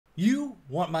You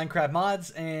want Minecraft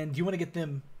mods and you want to get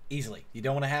them easily. You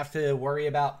don't want to have to worry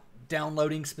about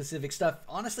downloading specific stuff.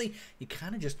 Honestly, you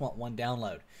kind of just want one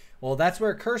download. Well, that's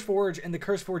where CurseForge and the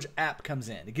CurseForge app comes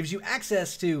in. It gives you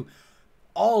access to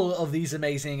all of these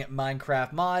amazing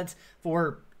Minecraft mods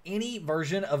for any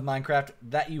version of Minecraft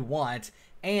that you want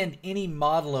and any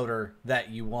mod loader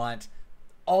that you want,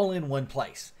 all in one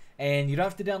place. And you don't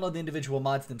have to download the individual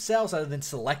mods themselves other than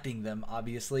selecting them,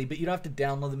 obviously, but you don't have to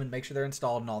download them and make sure they're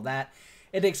installed and all that.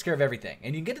 It takes care of everything.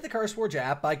 And you can get to the CurseForge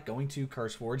app by going to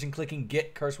CurseForge and clicking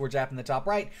Get CurseForge app in the top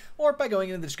right, or by going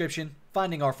into the description,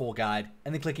 finding our full guide,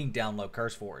 and then clicking Download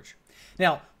CurseForge.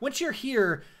 Now, once you're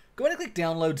here, go ahead and click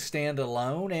Download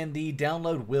Standalone, and the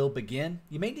download will begin.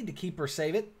 You may need to keep or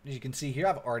save it. As you can see here,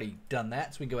 I've already done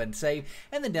that, so we can go ahead and save,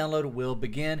 and the download will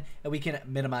begin, and we can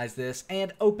minimize this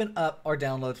and open up our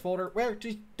Downloads folder, where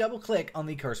just double-click on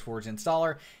the CurseForge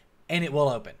installer, and it will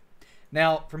open.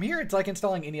 Now, from here, it's like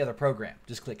installing any other program.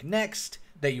 Just click Next,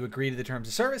 that you agree to the terms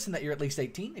of service, and that you're at least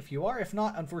 18 if you are. If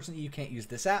not, unfortunately, you can't use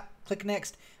this app. Click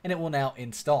Next, and it will now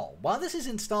install. While this is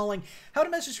installing, how to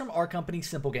message from our company,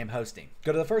 SimpleGameHosting.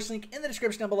 Go to the first link in the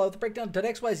description down below, the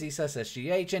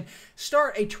breakdown.xyz/SGH, and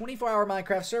start a 24-hour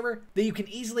Minecraft server that you can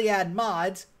easily add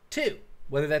mods to.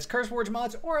 Whether that's CurseForge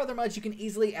mods or other mods, you can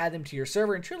easily add them to your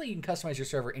server, and truly you can customize your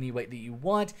server any way that you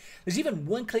want. There's even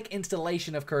one-click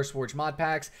installation of CurseForge mod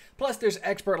packs, plus there's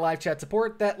expert live chat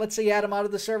support that, let's say you add them out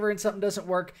of the server and something doesn't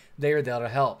work, they are there to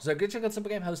help. So go check out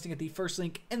SimpleGameHosting at the first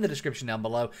link in the description down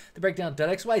below, the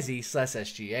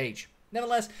breakdown.xyz/SGH.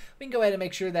 Nevertheless, we can go ahead and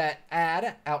make sure that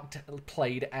Add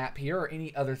Outplayed App here or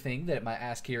any other thing that it might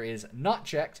ask here is not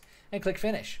checked, and click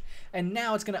Finish. And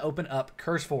now it's going to open up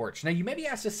CurseForge. Now, you may be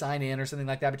asked to sign in or something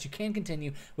like that, but you can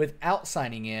continue without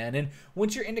signing in. And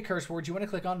once you're into CurseForge, you want to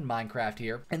click on Minecraft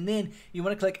here, and then you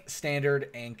want to click Standard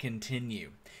and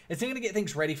Continue. It's going to get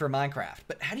things ready for Minecraft,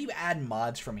 but how do you add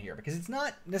mods from here? Because it's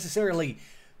not necessarily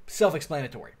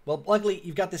self-explanatory. Well, luckily,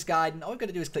 you've got this guide, and all you've got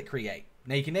to do is click Create.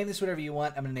 Now, you can name this whatever you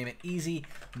want. I'm going to name it Easy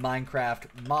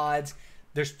Minecraft Mods.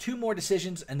 There's 2 more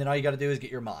decisions, and then all you got to do is get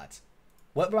your mods.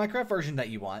 What Minecraft version that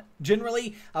you want.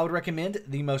 Generally, I would recommend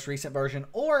the most recent version,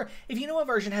 or if you know a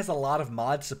version has a lot of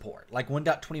mod support, like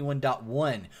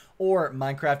 1.21.1 or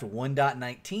Minecraft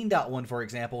 1.19.1, for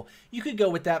example, you could go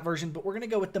with that version, but we're going to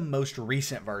go with the most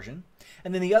recent version.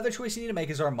 And then the other choice you need to make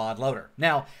is our mod loader.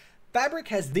 Now, Fabric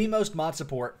has the most mod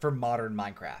support for modern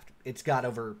Minecraft. It's got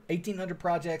over 1,800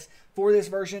 projects for this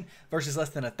version versus less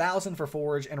than 1,000 for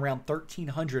Forge and around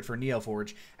 1,300 for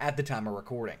NeoForge at the time of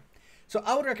recording. So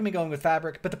I would recommend going with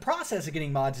Fabric, but the process of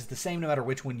getting mods is the same no matter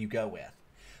which one you go with.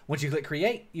 Once you click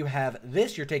Create, you have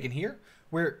this you're taken here,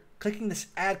 where clicking this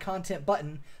Add Content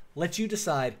button lets you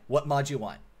decide what mods you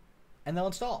want, and they'll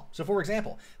install. So for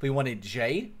example, if we wanted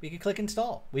Jade, we could click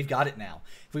Install. We've got it now.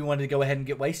 If we wanted to go ahead and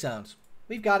get Waystones,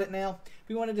 we've got it now. If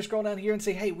we wanted to scroll down here and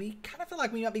say, hey, we kind of feel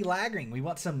like we might be lagging. We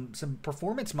want some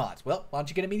performance mods. Well, why don't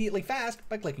you get immediately fast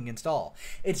by clicking Install?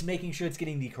 It's making sure it's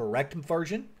getting the correct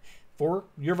version for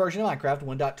your version of Minecraft,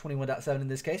 1.21.7 in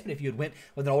this case, but if you had went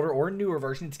with an older or newer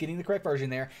version, it's getting the correct version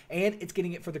there, and it's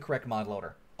getting it for the correct mod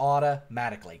loader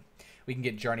automatically. We can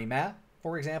get Journey Map,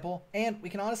 for example, and we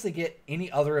can honestly get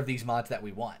any other of these mods that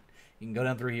we want. You can go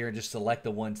down through here and just select the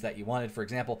ones that you wanted. For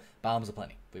example, Biomes of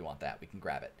Plenty. If we want that, we can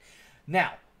grab it.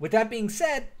 Now, with that being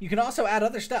said, you can also add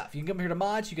other stuff. You can come here to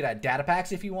mods, you could add data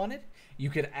packs if you wanted,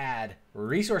 you could add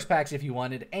resource packs if you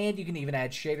wanted, and you can even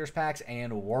add shaders packs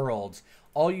and worlds,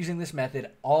 all using this method,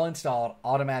 all installed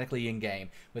automatically in-game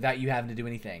without you having to do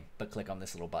anything but click on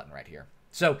this little button right here.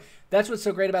 So that's what's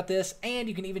so great about this, and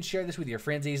you can even share this with your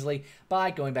friends easily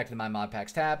by going back to the My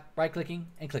Modpacks tab, right-clicking,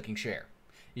 and clicking Share.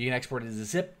 You can export it as a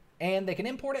zip, and they can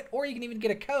import it, or you can even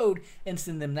get a code and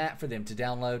send them that for them to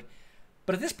download.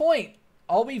 But at this point,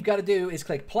 all we've got to do is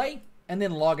click Play, and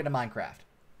then log into Minecraft.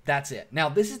 That's it. Now,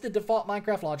 this is the default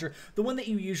Minecraft launcher, the one that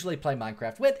you usually play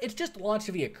Minecraft with. It's just launched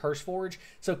via CurseForge,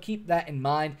 so keep that in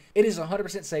mind. It is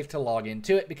 100% safe to log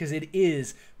into it because it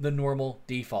is the normal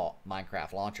default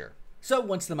Minecraft launcher. So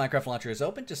once the Minecraft launcher is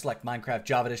open, just select Minecraft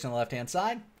Java Edition on the left-hand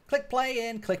side, click Play,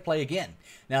 and click Play again.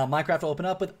 Now, Minecraft will open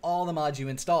up with all the mods you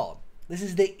installed. This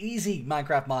is the easy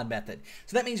Minecraft mod method.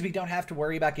 So that means we don't have to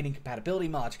worry about getting compatibility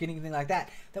mods, getting anything like that.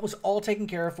 That was all taken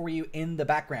care of for you in the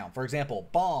background. For example,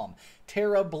 Bomb,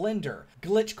 Terra Blender,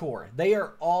 Glitch Core. They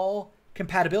are all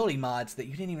compatibility mods that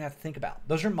you didn't even have to think about.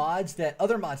 Those are mods that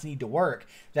other mods need to work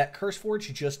that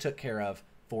CurseForge just took care of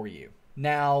for you.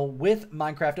 Now, with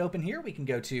Minecraft open here, we can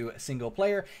go to single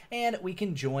player and we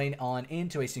can join on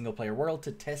into a single player world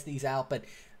to test these out. But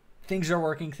things are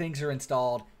working, things are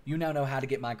installed. You now know how to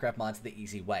get Minecraft mods the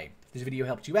easy way. If this video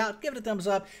helped you out, give it a thumbs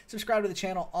up, subscribe to the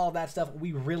channel, all that stuff.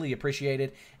 We really appreciate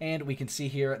it. And we can see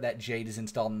here that Jade is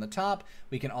installed on the top.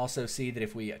 We can also see that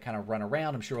if we kind of run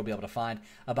around, I'm sure we'll be able to find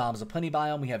a Biomes O'Plenty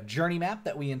biome. We have Journey Map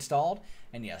that we installed.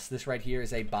 And yes, this right here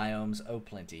is a Biomes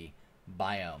O'Plenty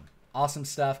biome. Awesome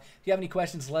stuff. If you have any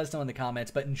questions, let us know in the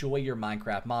comments, but enjoy your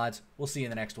Minecraft mods. We'll see you in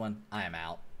the next one. I am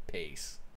out. Peace.